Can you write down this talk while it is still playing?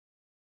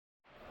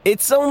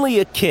It's only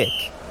a kick,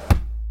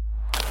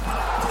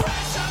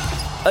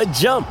 a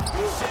jump,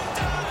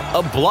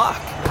 a block.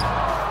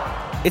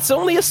 It's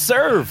only a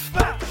serve.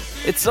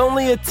 It's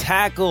only a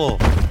tackle,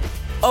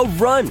 a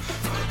run.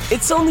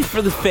 It's only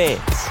for the fans.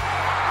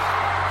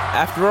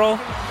 After all,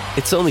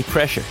 it's only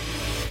pressure.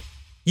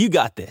 You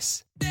got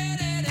this.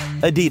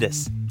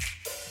 Adidas.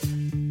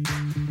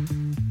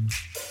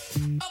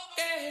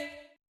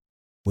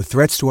 With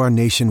threats to our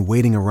nation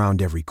waiting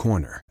around every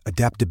corner,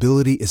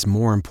 adaptability is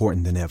more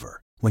important than ever.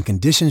 When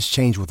conditions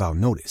change without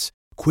notice,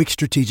 quick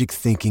strategic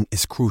thinking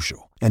is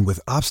crucial. And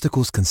with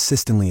obstacles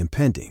consistently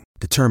impending,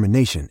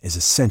 determination is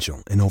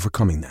essential in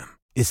overcoming them.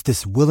 It's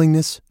this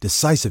willingness,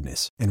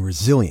 decisiveness, and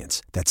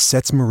resilience that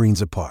sets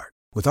Marines apart.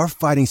 With our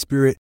fighting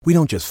spirit, we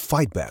don't just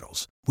fight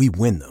battles, we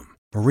win them.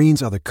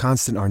 Marines are the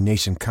constant our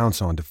nation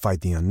counts on to fight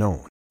the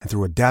unknown. And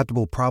through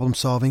adaptable problem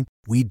solving,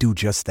 we do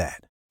just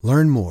that.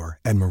 Learn more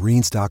at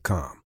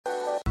marines.com.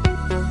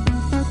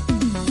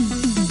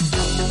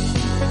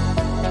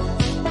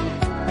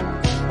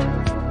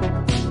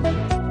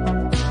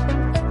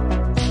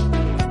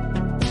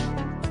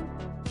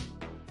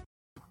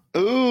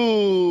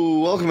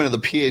 Ooh, welcome into the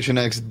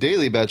PHNX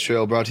Daily Bet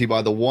Show, brought to you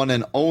by the one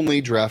and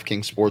only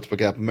DraftKings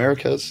Sportsbook app,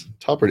 America's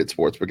top-rated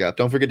sportsbook app.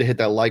 Don't forget to hit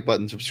that like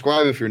button,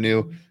 subscribe if you're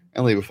new,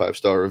 and leave a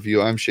 5-star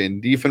review. I'm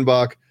Shane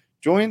Diefenbach,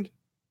 joined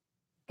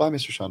by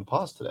Mr. Sean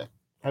Paz today.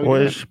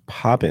 What's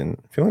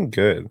popping? Feeling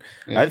good.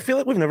 Yeah. I feel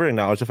like we've never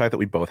acknowledged the fact that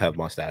we both have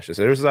mustaches.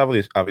 Theirs is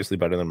obviously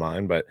better than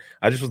mine, but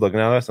I just was looking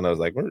at us and I was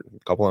like, we're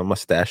a couple of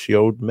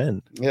mustachioed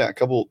men. Yeah,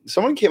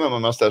 someone came at my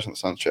mustache on the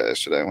sun chat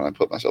yesterday when I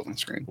put myself on the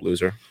screen.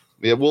 Loser.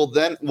 Yeah,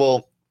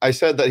 I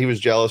said that he was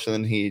jealous, and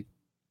then he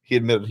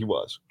admitted he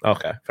was.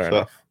 Okay, fair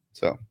enough.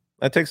 So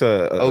that takes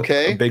a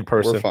big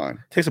person. We're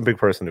fine. Takes a big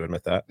person to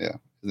admit that. Yeah,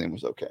 his name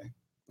was Okay.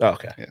 Oh,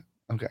 okay. Yeah.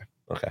 Okay.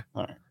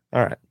 All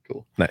right.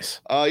 Cool.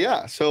 Nice.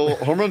 Yeah. So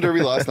home run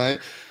derby last night.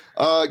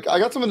 I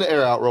got something to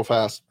air out real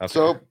fast. Okay.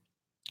 So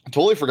I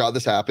totally forgot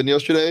this happened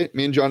yesterday.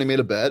 Me and Johnny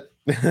made a bet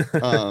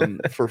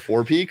for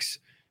Four Peaks,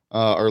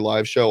 our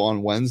live show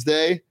on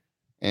Wednesday.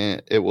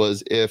 And it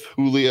was if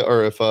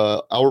Albert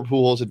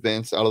Pujols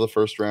advanced out of the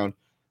first round,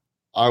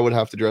 I would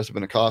have to dress up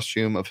in a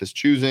costume of his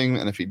choosing.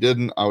 And if he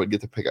didn't, I would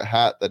get to pick a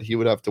hat that he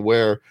would have to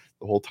wear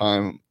the whole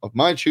time of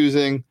my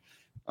choosing.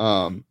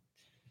 Albert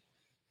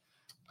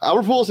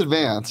Pujols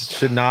advanced.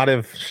 Should not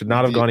have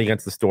gone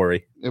against the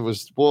story. It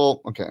was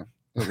okay.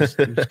 It was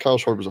Kyle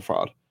Schwarber was a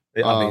fraud.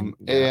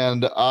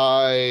 And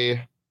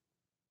I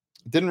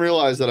didn't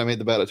realize that I made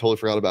the bet. I totally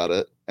forgot about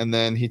it. And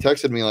then he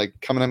texted me like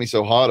coming at me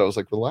so hot. I was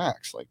like,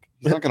 relax, like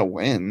he's not gonna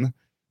win.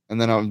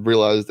 And then I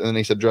realized, and then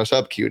he said, dress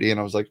up, cutie.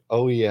 And I was like,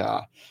 oh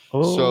yeah.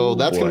 So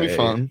that's gonna be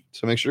fun.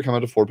 So make sure to come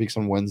out to Four Peaks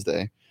on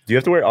Wednesday. Do you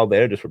have to wear it all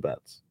day or just for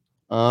bets?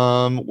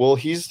 Well,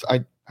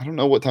 I don't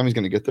know what time he's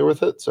gonna get there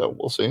with it, so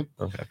we'll see.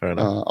 Okay, fair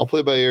enough. I'll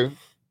play it by ear. A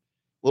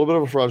little bit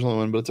of a fraudulent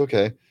win, but it's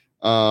okay.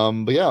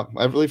 But yeah,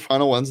 every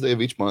final Wednesday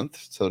of each month.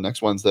 So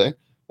next Wednesday,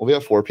 we'll be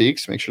at Four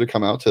Peaks. Make sure to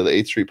come out to the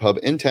 8th Street Pub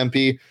in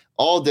Tempe.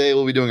 All day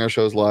we'll be doing our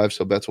shows live,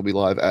 so bets will be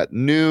live at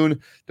noon.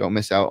 Don't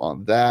miss out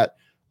on that.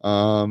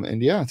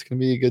 And yeah, it's going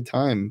to be a good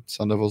time.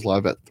 Sun Devils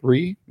live at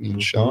 3. Me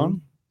and Sean.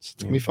 It's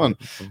going to be fun.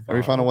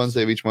 Every final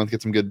Wednesday of each month,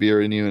 get some good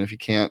beer in you. And if you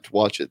can't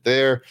watch it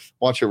there,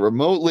 watch it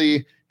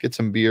remotely. Get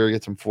some beer,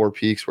 get some Four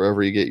Peaks,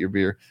 wherever you get your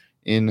beer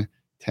in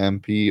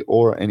Tempe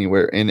or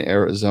anywhere in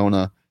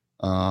Arizona.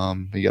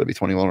 You got to be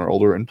 21 or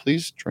older, and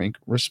please drink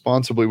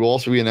responsibly. We'll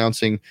also be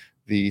announcing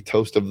the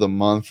Toast of the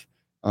Month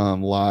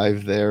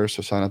live there.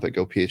 So sign up at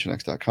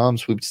gophnx.com.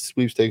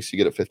 Sweepstakes, you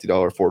get a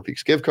 $50 Four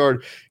Peaks gift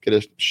card. Get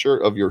a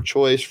shirt of your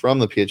choice from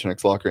the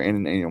PHNX locker and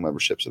an annual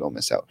membership, so don't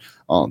miss out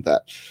on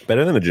that.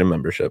 Better than a gym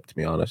membership, to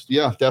be honest.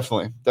 Yeah,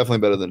 definitely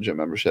better than a gym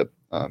membership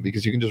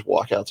because you can just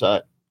walk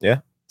outside. Yeah.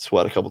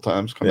 Sweat a couple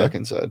times, come back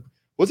inside.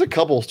 What's a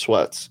couple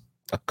sweats?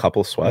 A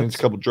couple sweats? It's a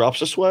couple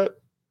drops of sweat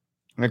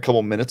and a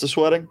couple minutes of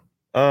sweating.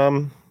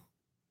 I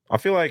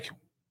feel like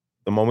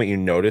the moment you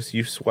notice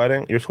you're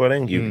sweating,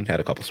 you had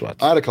a couple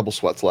sweats. I had a couple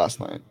sweats last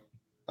night.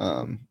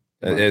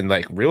 In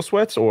like real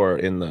sweats or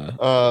in the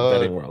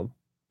betting world?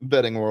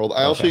 Betting world.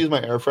 I also used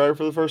my air fryer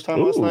for the first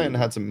time last night and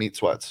had some meat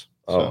sweats.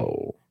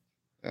 So,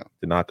 yeah.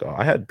 Did not go.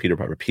 I had Peter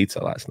Piper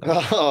pizza last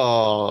night.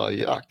 Oh,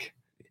 yuck.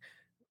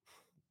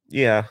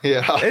 Yeah.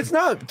 It's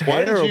not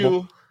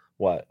terrible.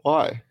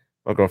 Why?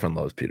 My girlfriend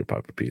loves Peter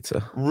Piper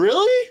pizza.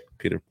 Really?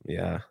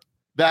 Yeah.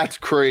 That's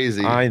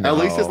crazy. I know. At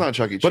least it's not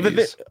Chuck E.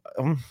 Cheese.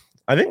 But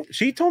I think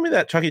she told me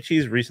that Chuck E.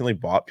 Cheese recently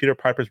bought Peter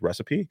Piper's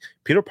recipe.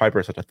 Peter Piper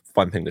is such a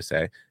fun thing to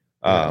say.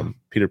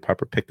 Peter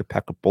Piper picked a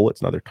pack of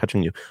bullets. Now they're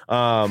touching you.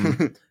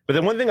 But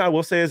then one thing I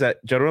will say is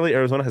that generally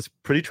Arizona has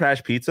pretty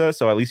trash pizza.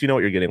 So at least you know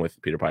what you're getting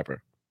with Peter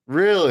Piper.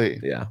 Really?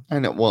 Yeah. I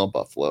know. Well,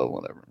 Buffalo,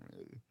 whatever.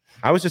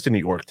 I was just in New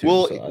York too.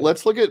 Well,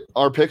 let's look at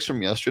our picks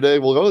from yesterday.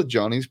 We'll go with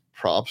Johnny's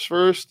props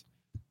first.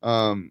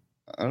 I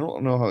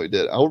don't know how he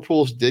did. Albert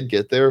Pujols did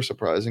get there,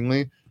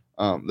 surprisingly.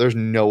 There's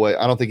no way.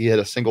 I don't think he had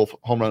a single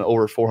home run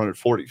over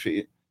 440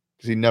 feet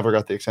because he never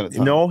got the extended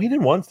time. No, he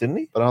did once, didn't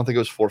he? But I don't think it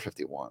was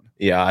 451.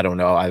 Yeah, I don't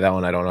know. That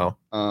one I don't know.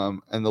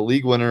 And the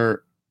league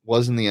winner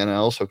was in the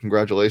NL. So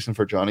congratulations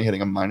for Johnny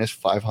hitting a minus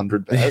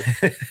 500 bet.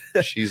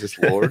 Jesus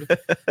Lord.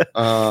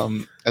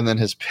 And then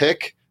his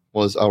pick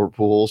was Albert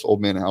Pujols,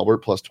 Old Man Albert,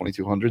 plus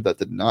 2,200. That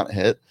did not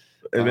hit.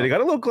 I mean, it got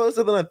a little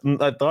closer than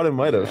I thought it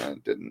might have. Yeah,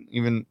 it didn't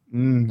even.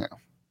 No.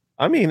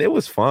 I mean, it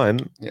was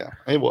fun. Yeah,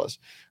 it was.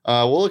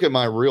 We'll look at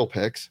my real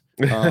picks.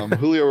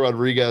 Julio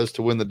Rodriguez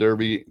to win the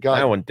Derby.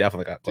 That one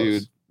definitely got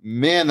close. Dude,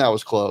 man, that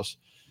was close.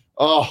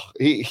 Oh,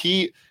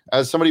 he,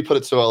 as somebody put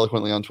it so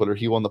eloquently on Twitter,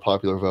 he won the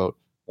popular vote.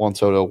 Juan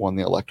Soto won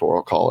the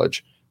Electoral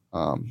College.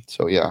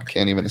 So yeah,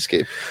 can't even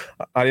escape.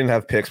 I didn't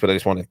have picks, but I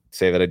just want to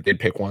say that I did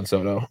pick Juan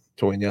Soto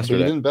to win yesterday.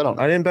 But you didn't bet on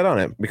it. I didn't bet on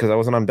it because I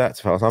wasn't on bets.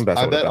 If I was on bets,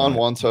 I bet on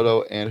Juan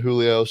Soto and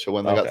Julio. So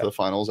when they got to the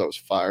finals, I was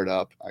fired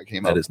up.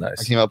 That is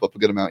nice. I came up a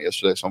good amount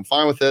yesterday, so I'm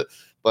fine with it.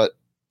 But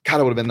God,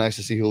 it would have been nice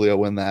to see Julio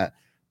win that.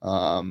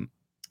 And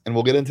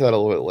we'll get into that a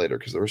little bit later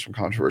because there was some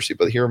controversy.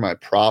 But here are my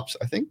props.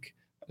 I think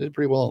I did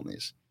pretty well on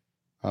these.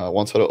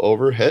 Juan Soto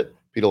over hit.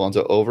 Pete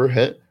Alonso over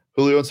hit.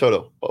 Julio and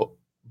Soto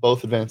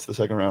both advanced to the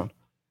second round.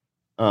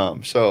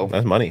 So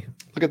that's money.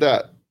 Look at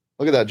that.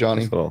 Look at that,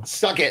 Johnny. Little...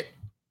 Suck it.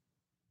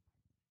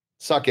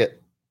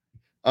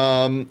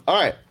 All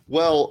right.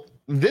 Well,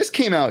 this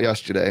came out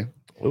yesterday.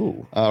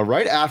 Ooh.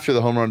 Right after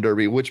the home run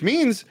derby, which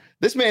means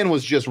this man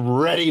was just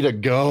ready to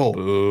go.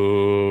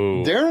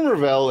 Boo. Darren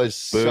Rovell is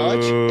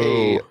such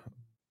a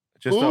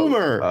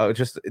boomer.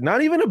 Just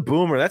not even a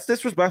boomer. That's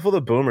disrespectful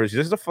to boomers.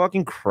 He's just a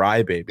fucking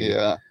crybaby.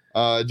 Yeah.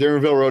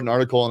 Darren Rovell wrote an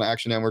article on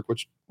Action Network,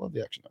 which love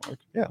the Action Network.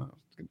 Yeah.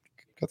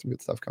 Got some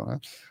good stuff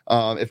going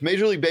on. If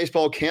Major League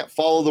Baseball can't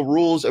follow the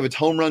rules of its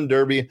home run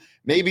derby,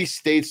 maybe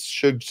states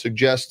should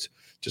suggest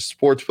to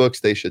sports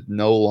books they should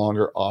no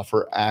longer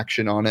offer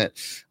action on it.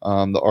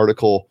 The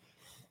article,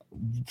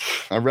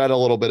 I read a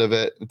little bit of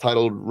it,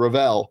 titled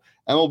Rovell,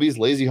 MLB's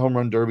lazy home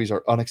run derbies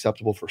are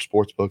unacceptable for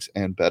sports books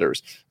and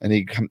bettors. And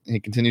he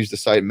continues to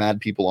cite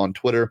mad people on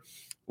Twitter.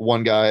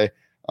 One guy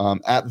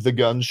at The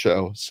Gun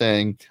Show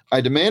saying, I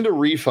demand a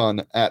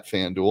refund at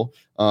FanDuel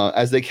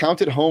as they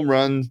counted home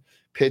runs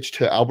pitch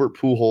to Albert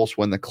Pujols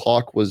when the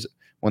click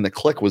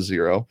was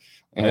 0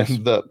 and nice.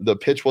 the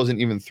pitch wasn't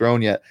even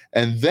thrown yet,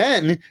 and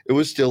then it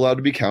was still allowed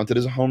to be counted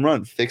as a home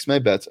run. Fix my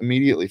bets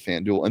immediately,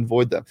 FanDuel, and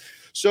void them.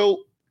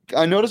 So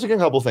I noticed a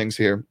couple things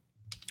here.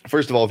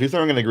 First of all, if you're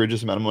throwing an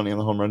egregious amount of money on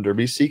the home run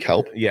derby, seek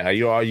help. Yeah,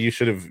 you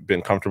should have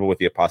been comfortable with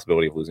the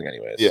possibility of losing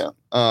anyways. Yeah.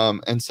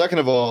 And second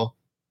of all,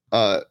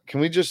 can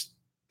we just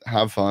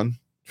have fun?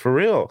 For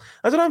real.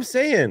 That's what I'm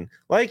saying.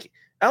 Like,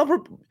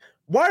 Albert,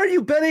 why are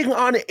you betting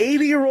on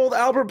 80-year-old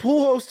Albert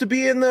Pujols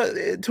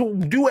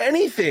to do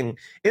anything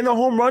in the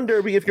home run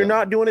derby if you're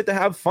not doing it to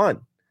have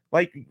fun?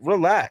 Like,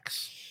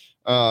 relax.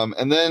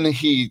 And then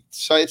he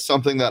cites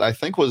something that I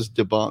think was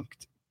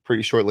debunked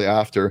pretty shortly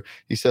after.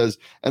 He says,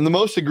 and the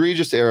most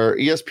egregious error,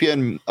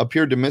 ESPN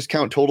appeared to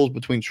miscount totals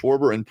between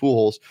Schwarber and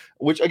Pujols,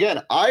 which,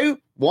 again, I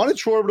wanted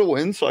Schwarber to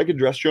win so I could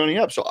dress Johnny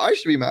up. So I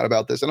should be mad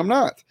about this, and I'm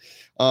not.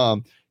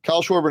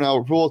 Kyle Schwarber and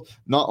Albert Pujols,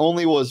 not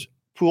only was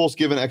Pujols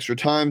given extra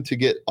time to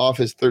get off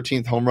his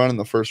 13th home run in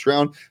the first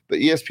round, but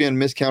ESPN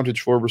miscounted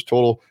Schwarber's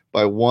total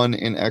by 1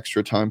 in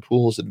extra time.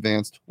 Pujols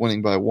advanced,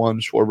 winning by 1.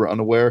 Schwarber,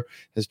 unaware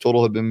his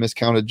total had been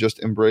miscounted, just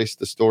embraced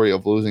the story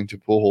of losing to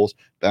Pujols,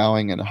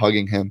 bowing and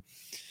hugging him.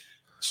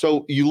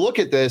 So you look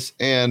at this,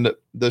 and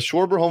the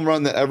Schwarber home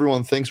run that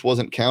everyone thinks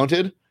wasn't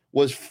counted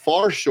was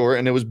far short,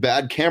 and it was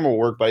bad camera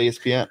work by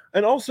ESPN.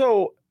 And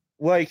also,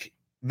 like,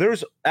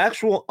 there's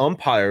actual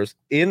umpires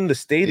in the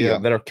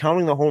stadium that are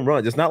counting the home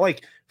runs. It's not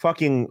like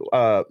fucking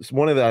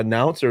one of the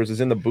announcers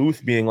is in the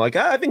booth being like,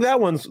 I think that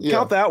one's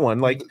count that one.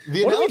 Like,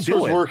 the announcers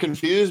were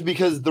confused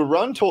because the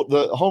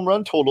home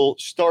run total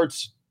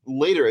starts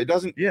later. It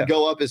doesn't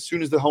go up as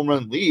soon as the home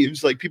run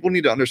leaves. Like, people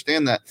need to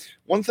understand that.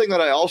 One thing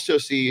that I also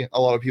see a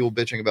lot of people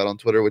bitching about on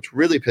Twitter, which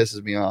really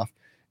pisses me off,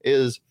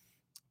 is,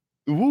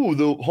 ooh,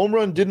 the home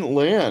run didn't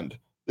land.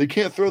 They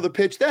can't throw the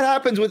pitch. That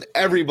happens with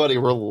everybody.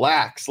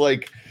 Relax.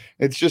 Like,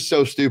 it's just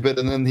so stupid.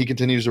 And then he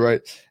continues to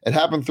write, it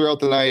happened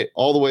throughout the night,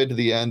 all the way to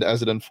the end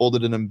as it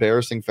unfolded in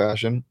embarrassing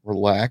fashion.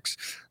 Relax.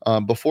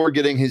 Before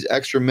getting his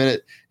extra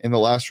minute in the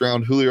last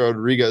round, Julio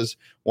Rodriguez,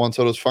 Juan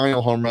Soto's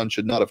final home run,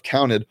 should not have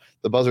counted.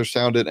 The buzzer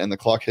sounded and the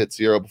clock hit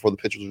 0 before the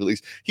pitch was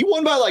released. He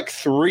won by like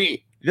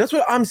 3. That's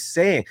what I'm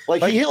saying.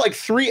 Like he hit like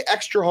 3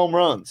 extra home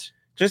runs.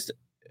 Just,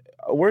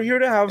 we're here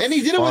to have fun. And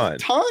he did it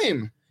with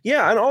time.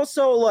 Yeah, and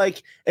also,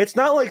 like, it's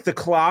not like the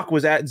clock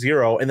was at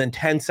 0 and then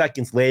 10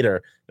 seconds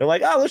later they're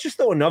like, oh, let's just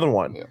throw another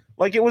one. Yeah.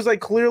 Like, it was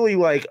like clearly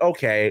like,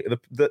 okay,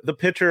 the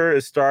pitcher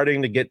is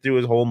starting to get through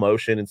his whole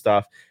motion and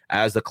stuff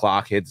as the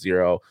clock hits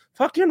 0.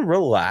 Fucking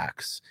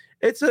relax.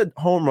 It's a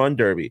home run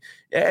derby.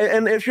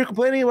 And if you're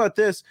complaining about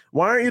this,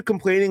 why aren't you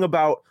complaining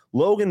about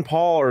Logan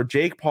Paul or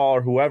Jake Paul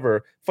or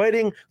whoever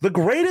fighting the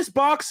greatest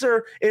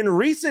boxer in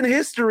recent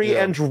history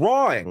and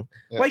drawing?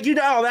 Yeah. Like,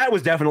 that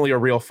was definitely a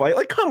real fight.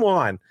 Like, come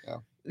on. Yeah.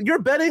 You're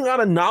betting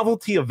on a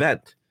novelty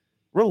event.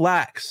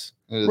 Relax.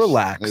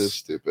 Relax. It is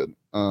stupid.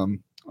 All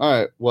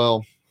right.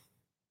 Well,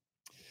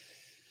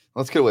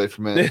 let's get away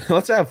from it.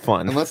 Let's have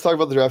fun. And let's talk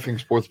about the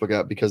DraftKings Sportsbook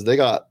app because they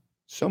got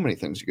So many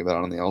things you can bet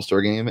on the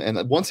All-Star game.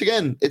 And once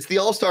again, it's the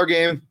All-Star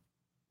game.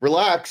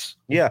 Relax.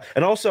 Yeah.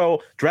 And also,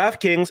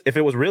 DraftKings, if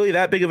it was really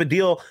that big of a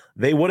deal,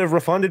 they would have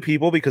refunded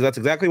people, because that's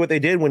exactly what they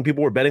did when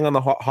people were betting on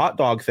the hot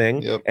dog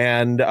thing. Yep.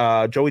 And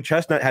Joey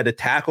Chestnut had to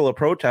tackle a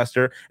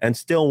protester and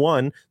still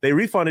won. They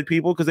refunded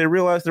people because they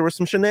realized there was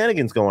some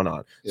shenanigans going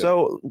on. Yep.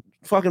 So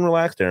fucking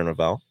relax, Darren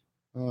Ravel.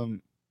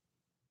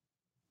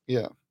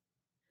 Yeah.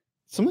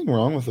 Something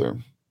wrong with her.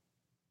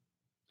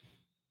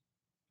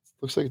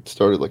 Looks like it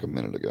started like a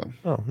minute ago.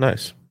 Oh,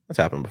 nice. That's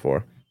happened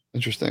before.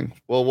 Interesting.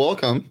 Well,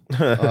 welcome.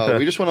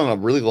 We just went on a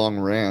really long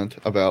rant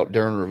about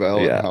Darren Ravel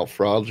and how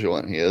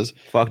fraudulent he is.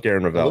 Fuck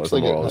Darren Ravel is the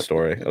moral of the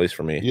story, yeah. at least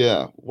for me.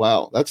 Yeah.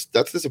 Wow. That's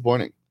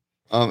disappointing.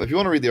 If you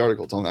want to read the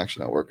article, it's on the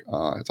Action Network.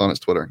 It's on his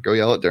Twitter. Go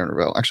yell at Darren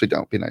Ravel. Actually,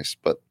 don't. Be nice,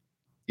 but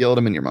yell at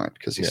him in your mind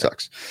because he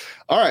sucks.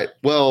 All right.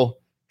 Well,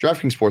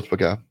 DraftKings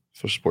Sportsbook app,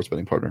 social sports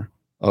betting partner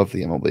of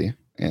the MLB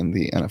and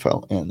the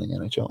NFL and the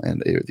NHL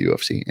and the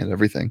UFC and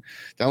everything.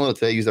 Download it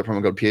today. Use that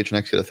promo code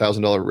PHNX. Get a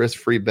 $1,000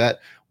 risk-free bet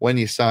when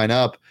you sign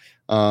up.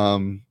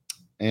 And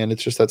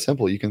it's just that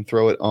simple. You can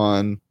throw it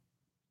on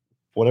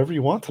whatever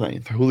you want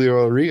tonight.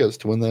 Julio Rodriguez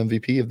to win the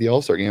MVP of the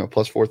All-Star game at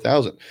plus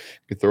 4,000. You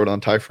can throw it on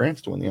Ty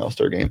France to win the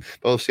All-Star game.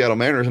 Both Seattle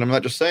Mariners. And I'm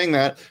not just saying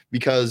that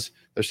because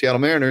they're Seattle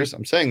Mariners.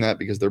 I'm saying that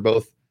because they're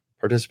both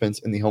participants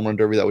in the home run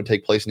derby that would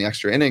take place in the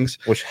extra innings,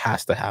 which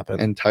has to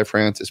happen. And Ty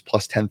France is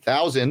plus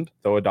 10,000.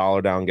 Throw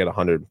 $1 down, get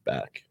 100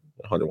 back,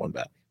 101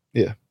 back.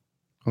 Yeah,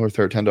 or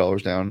throw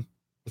 $10 down,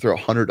 or throw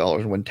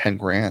 $100 and win 10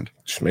 grand.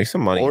 Just make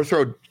some money, or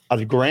throw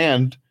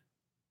 $1,000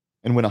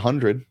 and win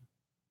 100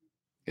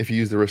 if you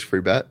use the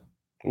risk-free bet.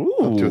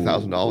 Up to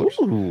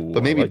 $1,000.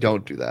 But maybe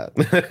don't do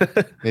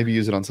that. Maybe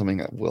use it on something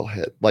that will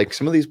hit, like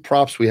some of these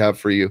props we have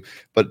for you.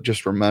 But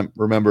just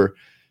remember.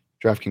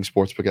 DraftKings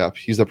Sportsbook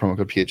app. Use that promo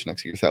code PHNX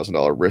to get your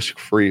 $1,000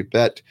 risk-free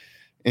bet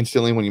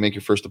instantly when you make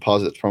your first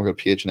deposit. It's promo code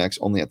PHNX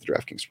only at the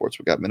DraftKings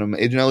Sportsbook app. Minimum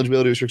age and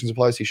eligibility restrictions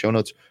apply. See show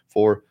notes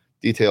for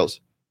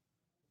details.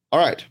 All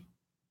right.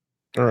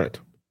 What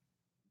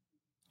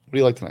do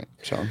you like tonight,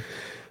 Sean?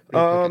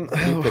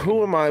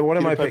 Who am I? What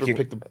am I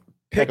picking?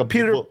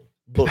 Peter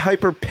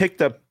Piper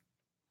picked a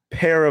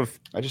pair of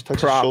I just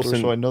touched props his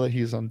shoulder, so I know that he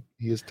is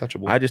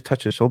touchable. I just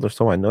touched his shoulder,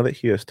 so I know that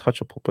he is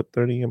touchable. Put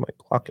 30 in my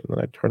clock, and then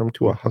I turn him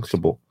to a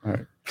Huxtable. All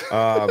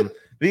right.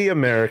 The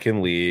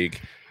American League.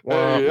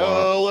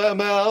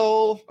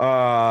 ALML.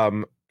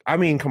 I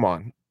mean, come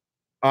on.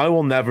 I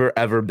will never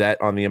ever bet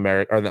on the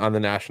on the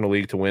National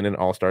League to win an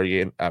All-Star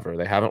game ever.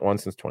 They haven't won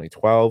since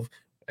 2012,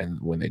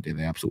 and when they did,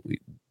 they absolutely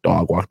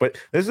dog walked. But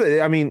this is,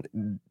 I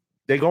mean,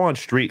 they go on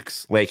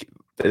streaks. Like,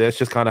 that's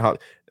just kind of how.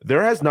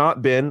 There has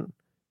not been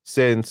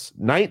since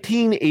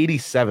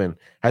 1987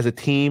 has a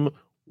team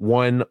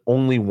won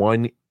only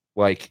one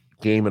like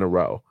game in a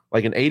row.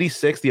 Like in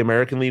 86, the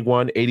American League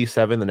won,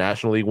 87, the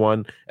National League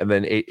won, and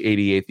then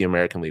 88, the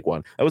American League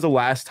won. That was the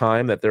last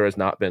time that there has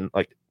not been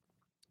like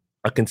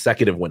a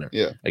consecutive winner.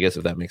 Yeah. I guess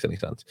if that makes any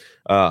sense.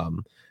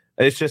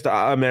 It's just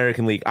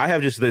American League. I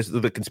have just this,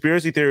 the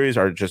conspiracy theories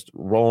are just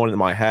rolling in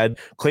my head.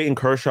 Clayton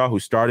Kershaw,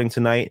 who's starting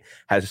tonight,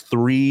 has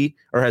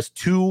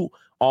two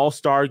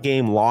All-Star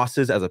game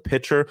losses as a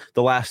pitcher.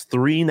 The last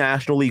three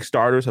National League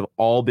starters have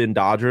all been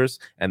Dodgers,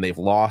 and they've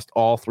lost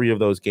all three of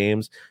those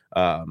games.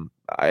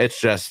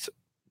 It's just,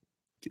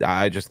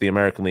 the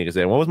American League is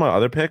in. What was my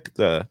other pick?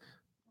 The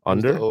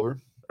under? The over.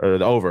 Or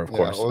the over, of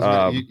course.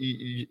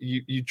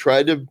 You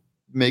tried to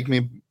make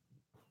me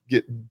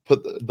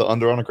put the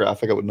under on a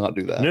graphic. I would not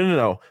do that.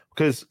 No.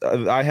 Because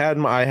I had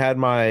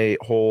my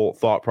whole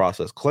thought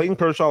process. Clayton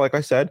Kershaw, like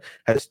I said,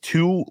 has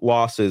two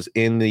losses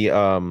in the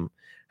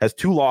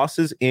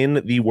in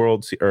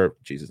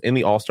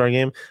the All-Star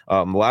game.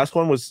 The last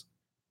one was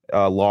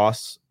a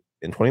loss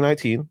in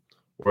 2019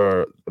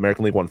 where the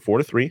American League won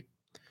 4-3,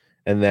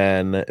 and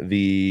then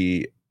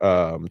the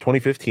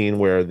 2015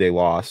 where they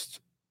lost,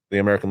 the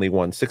American League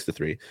won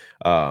 6-3.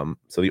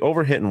 So the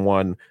over hit in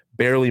one,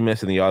 barely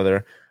missing the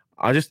other.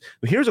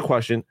 Here's a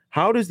question: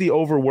 how does the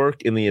over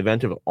work in the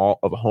event of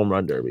a home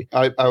run derby?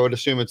 I would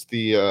assume it's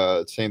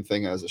the same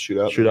thing as a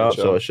shootout.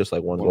 So it's just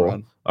like one goal.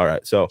 Run. All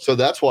right, so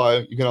that's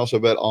why you can also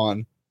bet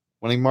on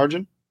winning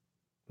margin.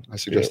 I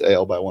suggest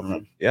AL by 1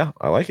 run. Yeah,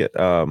 I like it.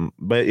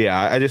 But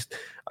yeah,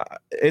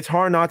 it's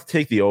hard not to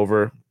take the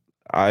over.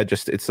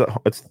 It's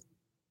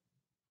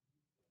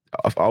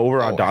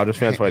over on Dodgers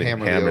fans. So I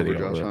hammer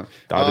the over.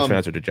 Dodgers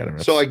fans are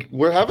degenerates. So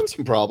we're having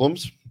some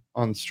problems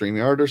on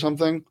StreamYard or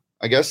something.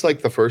 I guess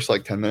like the first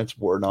 10 minutes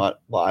were not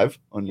live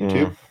on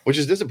YouTube, which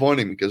is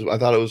disappointing because I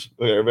thought it was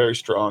very, very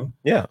strong.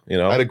 Yeah,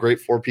 I had a great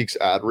 4 Peaks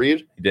ad read.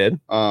 You did.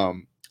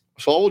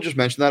 So I will just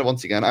mention that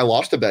once again. I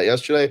lost a bet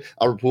yesterday.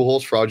 Albert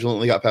Pujols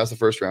fraudulently got past the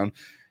first round.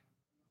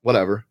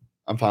 Whatever.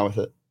 I'm fine with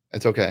it.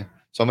 It's okay.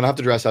 So I'm gonna have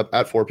to dress up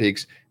at 4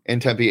 Peaks in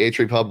Tempe,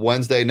 A3 Pub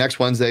next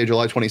Wednesday,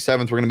 July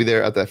 27th. We're gonna be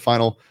there at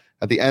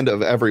the end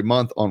of every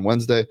month on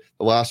Wednesday,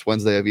 the last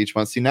Wednesday of each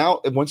month. See,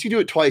 now once you do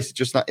it twice, it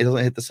doesn't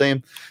hit the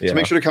same. Yeah. So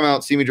make sure to come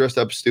out, see me dressed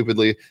up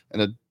stupidly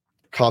in a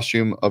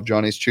costume of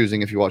Johnny's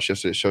choosing. If you watched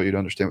yesterday's show, you'd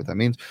understand what that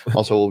means.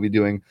 Also, we'll be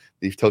doing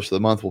the Toast of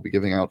the Month. We'll be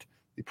giving out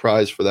the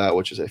prize for that,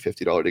 which is a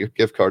 $50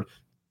 gift card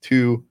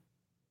to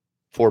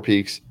Four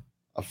Peaks,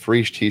 a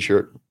free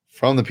t-shirt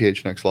from the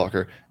PHNX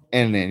Locker,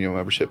 and an annual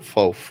membership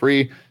for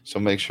free. So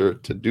make sure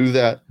to do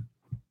that,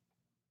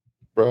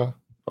 bruh.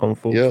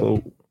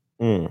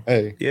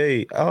 Hey,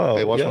 Yay! Oh,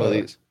 hey, watch one of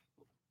these.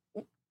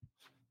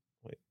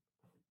 Wait.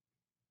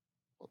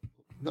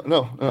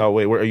 No. Oh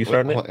wait, where are you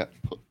starting it?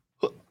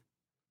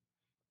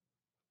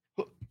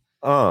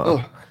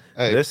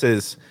 Hey. This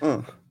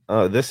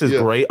is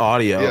great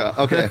audio. Yeah,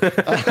 okay.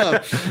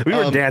 We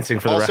were dancing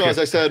for the also, record. as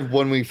I said,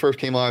 when we first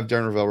came live,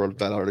 Darren Ravel wrote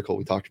that article.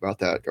 We talked about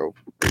that. Go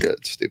read it.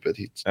 It's stupid.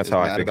 That's how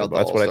I think about.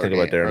 That's what I think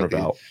about Darren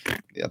Ravel.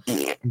 Yeah,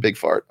 big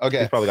fart.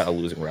 Okay, he's probably got a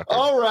losing record.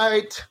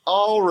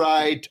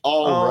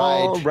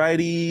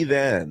 Alrighty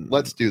then.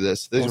 Let's do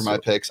this. These are my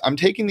picks. I'm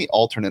taking the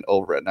alternate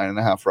over at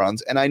 9.5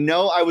 runs, and I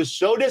know I was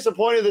so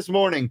disappointed this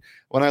morning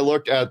when I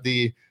looked at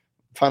the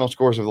final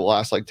scores of the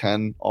last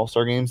 10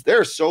 All-Star games.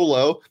 They're so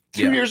low.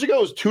 2 years ago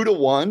it was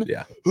 2-1.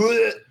 Yeah.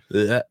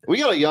 We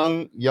got a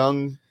young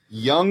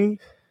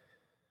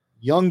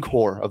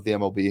core of the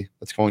MLB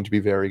that's going to be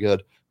very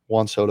good.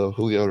 Juan Soto,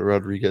 Julio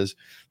Rodriguez,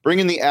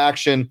 bringing the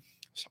action.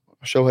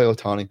 Shohei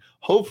Ohtani.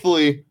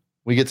 Hopefully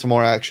we get some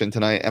more action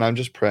tonight, and I'm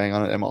just praying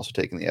on it. I'm also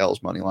taking the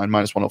L's money line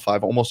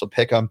 -105, almost a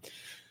pick 'em.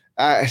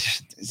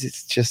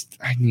 It's just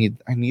I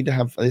need to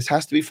have this.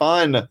 Has to be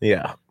fun.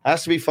 Yeah,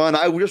 has to be fun.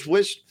 I just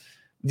wish.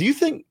 Do you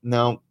think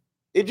no?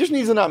 It just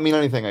needs to not mean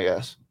anything, I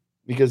guess,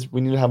 because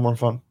we need to have more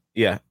fun.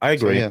 Yeah, I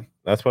agree. So, yeah.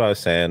 That's what I was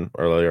saying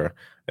earlier.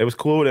 It was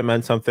cool when it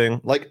meant something.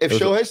 Like if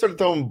Shohei started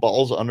throwing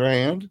balls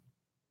underhand,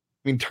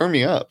 I mean, turn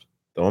me up.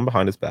 Throwing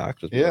behind his back.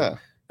 That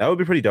would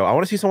be pretty dope. I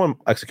want to see someone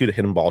execute a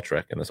hidden ball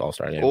trick in this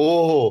All-Star game.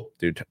 Oh,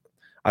 dude.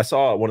 I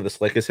saw one of the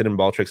slickest hidden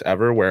ball tricks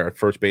ever where a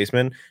first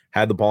baseman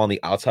had the ball on the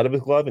outside of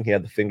his glove and he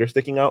had the finger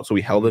sticking out. So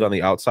he held it on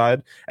the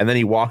outside and then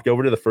he walked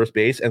over to the first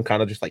base and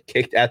kind of just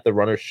kicked at the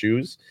runner's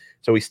shoes.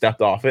 So he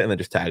stepped off it and then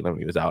just tagged him and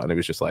he was out. And it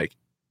was just what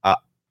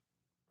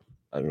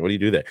do you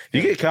do there? If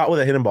you get caught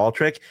with a hidden ball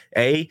trick,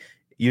 A,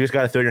 you just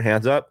got to throw your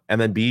hands up, and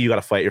then B, you got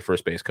to fight your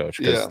first base coach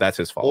because that's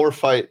his fault. Or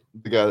fight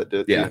the guy that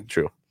did. Yeah,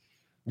 true.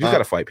 You just got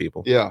to fight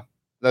people. Yeah.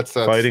 That's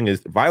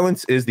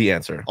Violence is the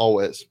answer.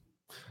 Always.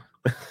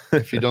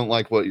 If you don't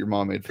like what your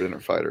mom made for dinner,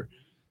 fight her.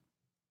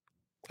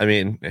 I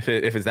mean, if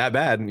it's that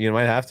bad, you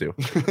might have to.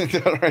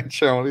 All right,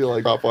 Sharon, what do you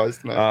like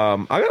Popeyes tonight?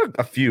 I got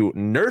a few.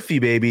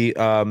 Nerfy, baby.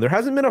 There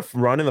hasn't been a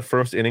run in the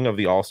first inning of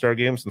the All-Star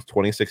game since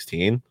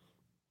 2016.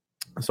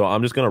 So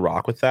I'm just going to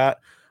rock with that.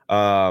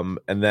 And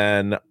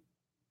then,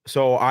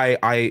 so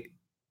I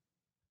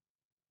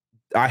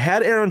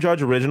had Aaron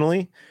Judge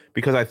originally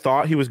because I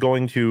thought he was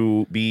going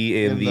to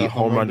be in the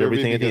home run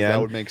derby thing at the end.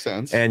 That would make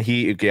sense. And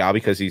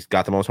because he's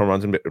got the most home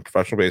runs in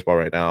professional baseball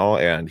right now,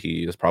 and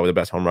he is probably the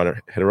best home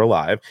run hitter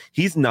alive.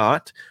 He's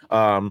not.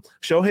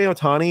 Shohei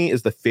Ohtani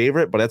is the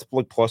favorite, but that's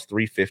plus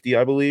 350,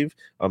 I believe,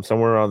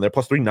 somewhere around there,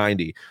 plus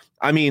 390.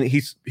 I mean,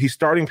 he's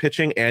starting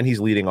pitching and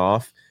he's leading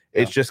off.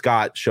 Yeah. It's just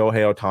got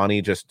Shohei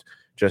Ohtani just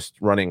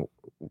running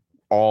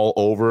all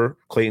over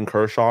Clayton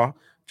Kershaw,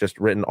 just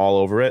written all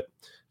over it.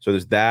 So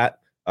there's that.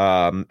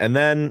 And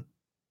then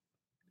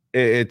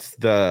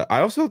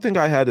I also think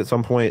I had at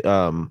some point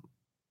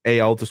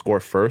AL to score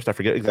first. I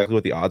forget exactly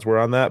what the odds were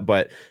on that,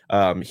 but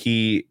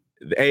the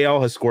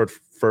AL has scored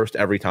first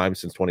every time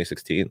since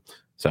 2016.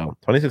 So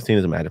 2016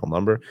 is a magical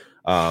number.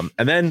 And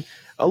then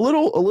a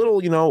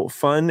little,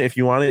 fun if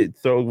you want to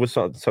throw with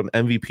some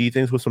MVP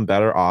things with some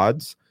better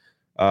odds.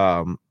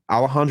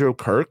 Alejandro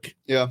Kirk,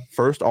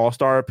 first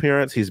All-Star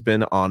appearance. He's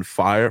been on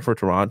fire for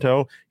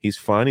Toronto. He's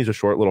fun. He's a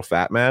short little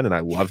fat man, and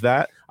I love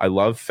that. I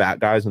love fat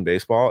guys in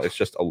baseball. It's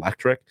just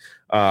electric.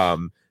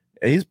 And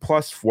he's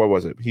plus, what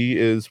was it? He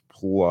is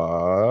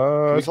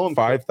plus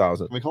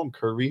 5,000. Can we call him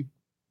Curvy?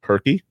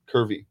 Kirky?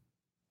 Curvy.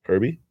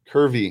 Kirby?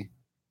 Curvy.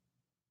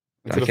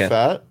 Instead of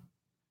fat?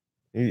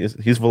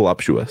 He's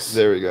voluptuous.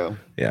 There we go.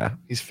 Yeah.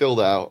 He's filled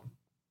out.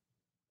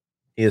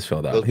 He is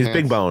filled out. He's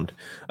big boned.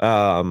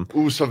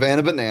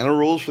 Savannah Banana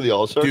rules for the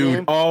All-Star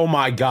game? Oh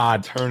my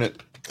God. Turn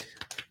it.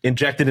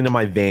 Injected into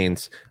my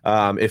veins.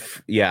 I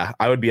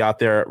would be out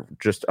there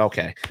just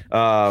okay.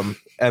 And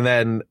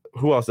then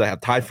who else did I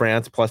have? Ty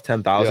France plus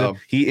 10,000. Yeah.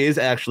 He is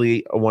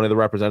actually one of the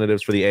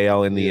representatives for the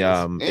AL in the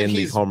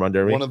home run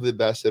derby. One of the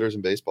best hitters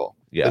in baseball.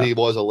 Yeah. But he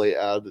was a late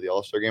add to the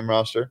All-Star game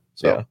roster.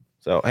 So yeah.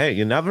 So hey,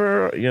 you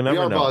never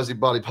know.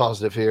 Body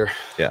positive here.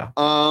 Yeah.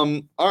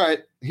 All right.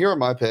 Here are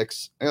my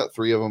picks. I got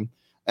 3 of them.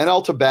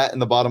 NL to bat in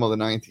the bottom of the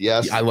 9th.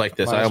 Yes. I like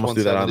this. I almost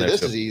do that on there.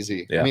 This is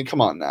easy. Yeah. I mean,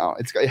 come on now.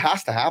 It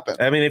has to happen.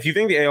 I mean, if you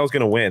think the AL is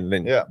going to win,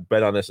 then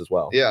bet on this as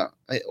well. Yeah.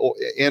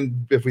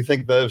 And if we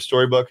think the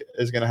storybook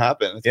is going to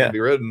happen, it's going to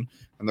be written,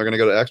 and they're going to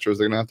go to extras,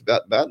 they're going to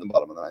have to bat in the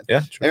bottom of the 9th.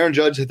 Yeah. True. Aaron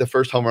Judge hit the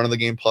first home run of the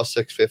game plus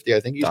 650. I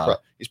think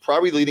he's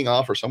probably leading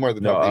off or somewhere at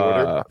the top of the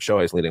order.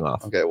 Shohei's leading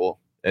off. Okay, well.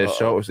 Oh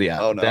no!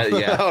 Oh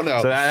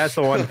no! So that's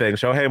the one thing.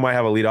 Shohei might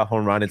have a leadoff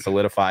home run and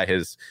solidify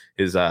his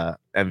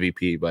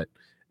MVP, but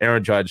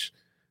Aaron Judge.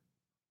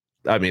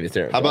 I mean, it's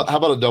Aaron. How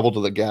about a double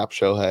to the gap,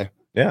 Shohei?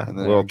 Yeah, a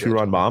little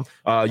 2-run bomb.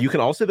 You can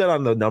also bet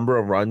on the number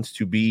of runs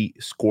to be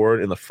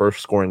scored in the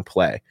first scoring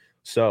play.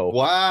 So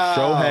Wow.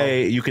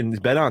 Shohei, you can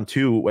bet on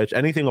 2, which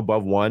anything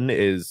above 1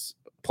 is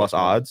plus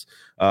odds.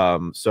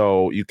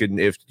 So you can,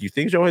 if you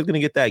think Shohei's going to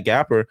get that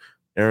gap, or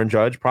Aaron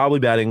Judge probably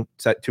batting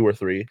set 2 or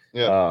 3.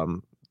 Yeah.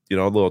 You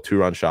know, a little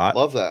 2-run shot.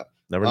 Love that.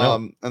 Never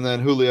know. And then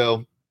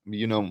Julio,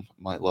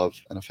 might love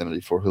an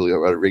affinity for Julio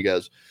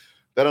Rodriguez.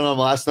 Bet on him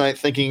last night,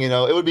 thinking, it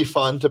would be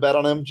fun to bet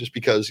on him just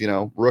because,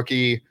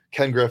 rookie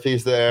Ken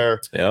Griffey's there.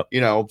 Yep.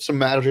 Some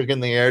magic in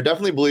the air.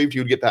 Definitely believed he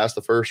would get past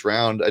the first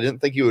round. I didn't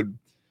think he would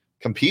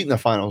compete in the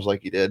finals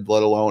like he did,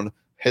 let alone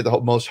hit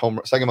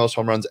the second most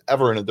home runs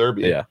ever in a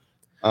derby. Yeah.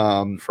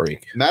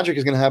 Freak. Magic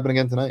is going to happen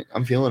again tonight.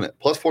 I'm feeling it.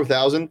 Plus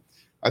 4,000.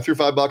 I threw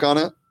 $5 on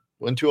it.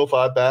 Win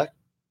 205 back.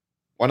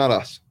 Why not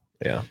us?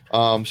 Yeah.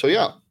 So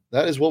yeah,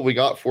 that is what we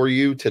got for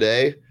you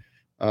today.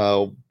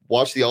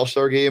 Watch the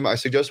All-Star game. I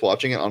suggest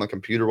watching it on a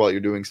computer while you're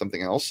doing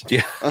something else.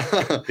 Yeah.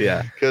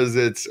 Yeah. Because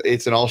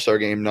it's an All-Star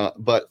game,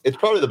 but it's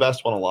probably the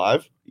best one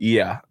alive.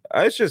 Yeah.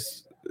 It's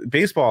just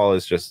baseball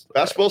is just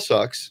basketball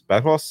sucks.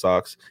 Basketball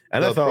sucks.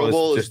 NFL Pro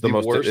Bowl is just the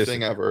most worst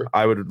thing ever.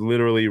 I would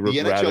literally the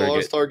NHL rather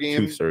All-Star get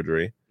game tooth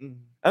surgery.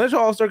 NHL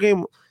All-Star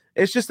game.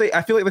 It's just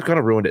I feel like they've kind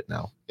of ruined it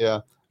now. Yeah.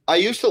 I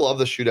used to love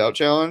the shootout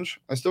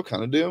challenge. I still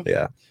kind of do.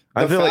 Yeah.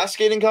 The fast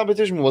skating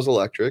competition was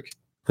electric.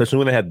 Especially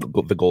when they had the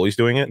goalies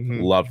doing it.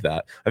 Mhm. Loved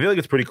that. I feel like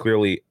it's pretty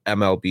clearly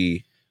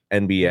MLB,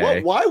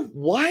 NBA. Why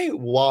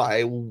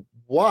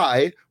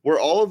were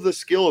all of the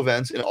skill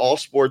events in all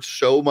sports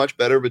so much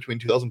better between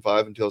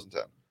 2005 and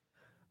 2010?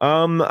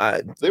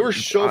 They were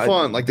so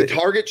fun. Like the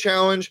target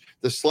challenge,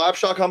 the slap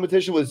shot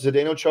competition with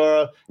Zdeno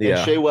Chara and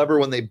Shea Weber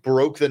when they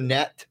broke the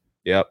net.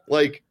 Yep.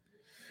 Like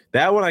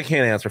that one I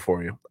can't answer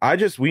for you.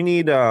 We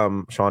need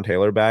Sean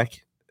Taylor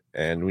back,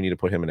 and we need to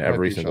put him in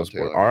every R.I.P. single Sean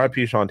sport. Taylor.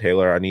 RIP Sean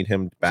Taylor. I need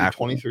him back.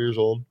 23 years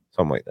old.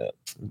 Something like that.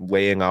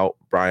 Weighing out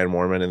Brian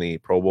Moorman in the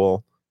Pro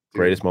Bowl.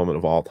 Greatest moment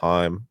of all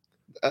time.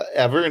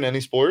 Ever in any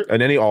sport?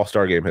 In any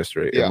All-Star game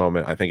history. Yeah.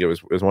 Moment. I think it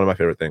was one of my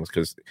favorite things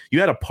because you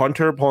had a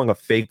punter pulling a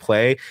fake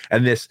play,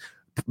 and this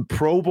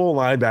Pro Bowl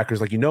linebacker's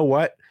like, you know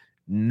what?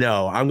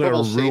 No, I'm going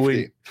to ruin.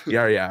 Safety.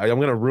 Yeah. I'm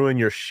going to ruin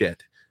your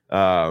shit.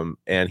 And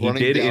he Running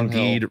did downhill.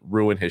 indeed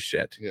ruin his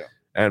shit. Yeah.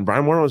 And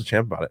Brian Moore was a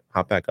champ about it.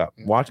 Hop back up.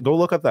 Yeah. Go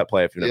look up that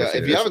play if you've never seen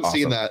it. If you It's haven't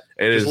seen awesome.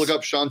 that, just look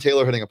up Sean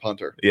Taylor hitting a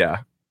punter. Yeah.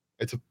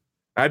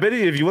 I bet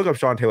if you look up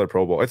Sean Taylor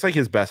Pro Bowl, it's like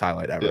his best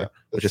highlight ever, Yeah.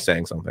 which is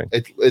saying something.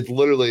 It's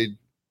literally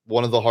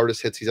one of the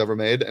hardest hits he's ever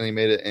made, and he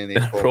made it in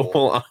a Pro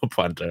Bowl on a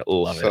punter.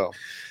 Love it. So,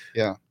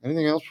 yeah.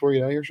 Anything else before we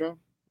get out of here, Sean?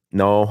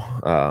 No.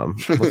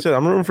 What's it?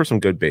 I'm rooting for some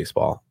good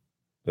baseball.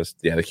 The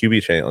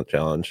QB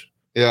challenge.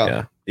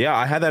 Yeah. Yeah,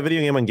 I had that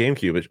video game on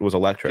GameCube. It was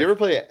electric. You ever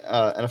play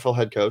NFL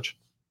head coach?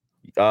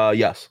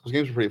 Yes. Those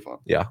games are pretty fun.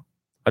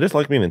 I just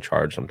like being in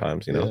charge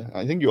sometimes, you know. Yeah,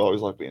 I think you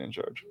always like being in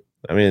charge.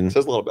 I mean, It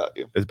says a lot about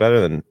you. it's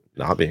better than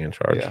not being in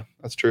charge. Yeah,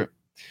 that's true.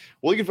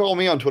 Well, you can follow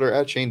me on Twitter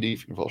at Shane D. You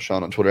can follow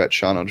Sean on Twitter at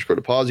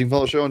Sean_DePause. You can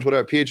follow the show on Twitter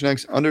at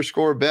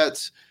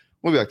PHNX_bets.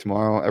 We'll be back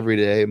tomorrow, every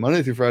day,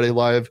 Monday through Friday,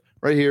 live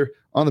right here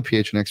on the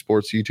PHNX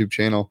Sports YouTube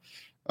channel.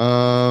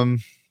 Got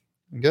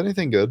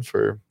anything good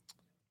for?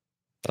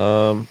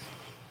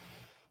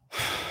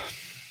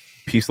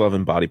 Peace, love,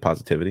 and body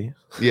positivity.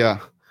 Yeah.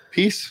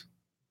 Peace,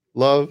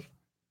 love,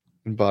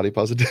 and body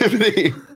positivity.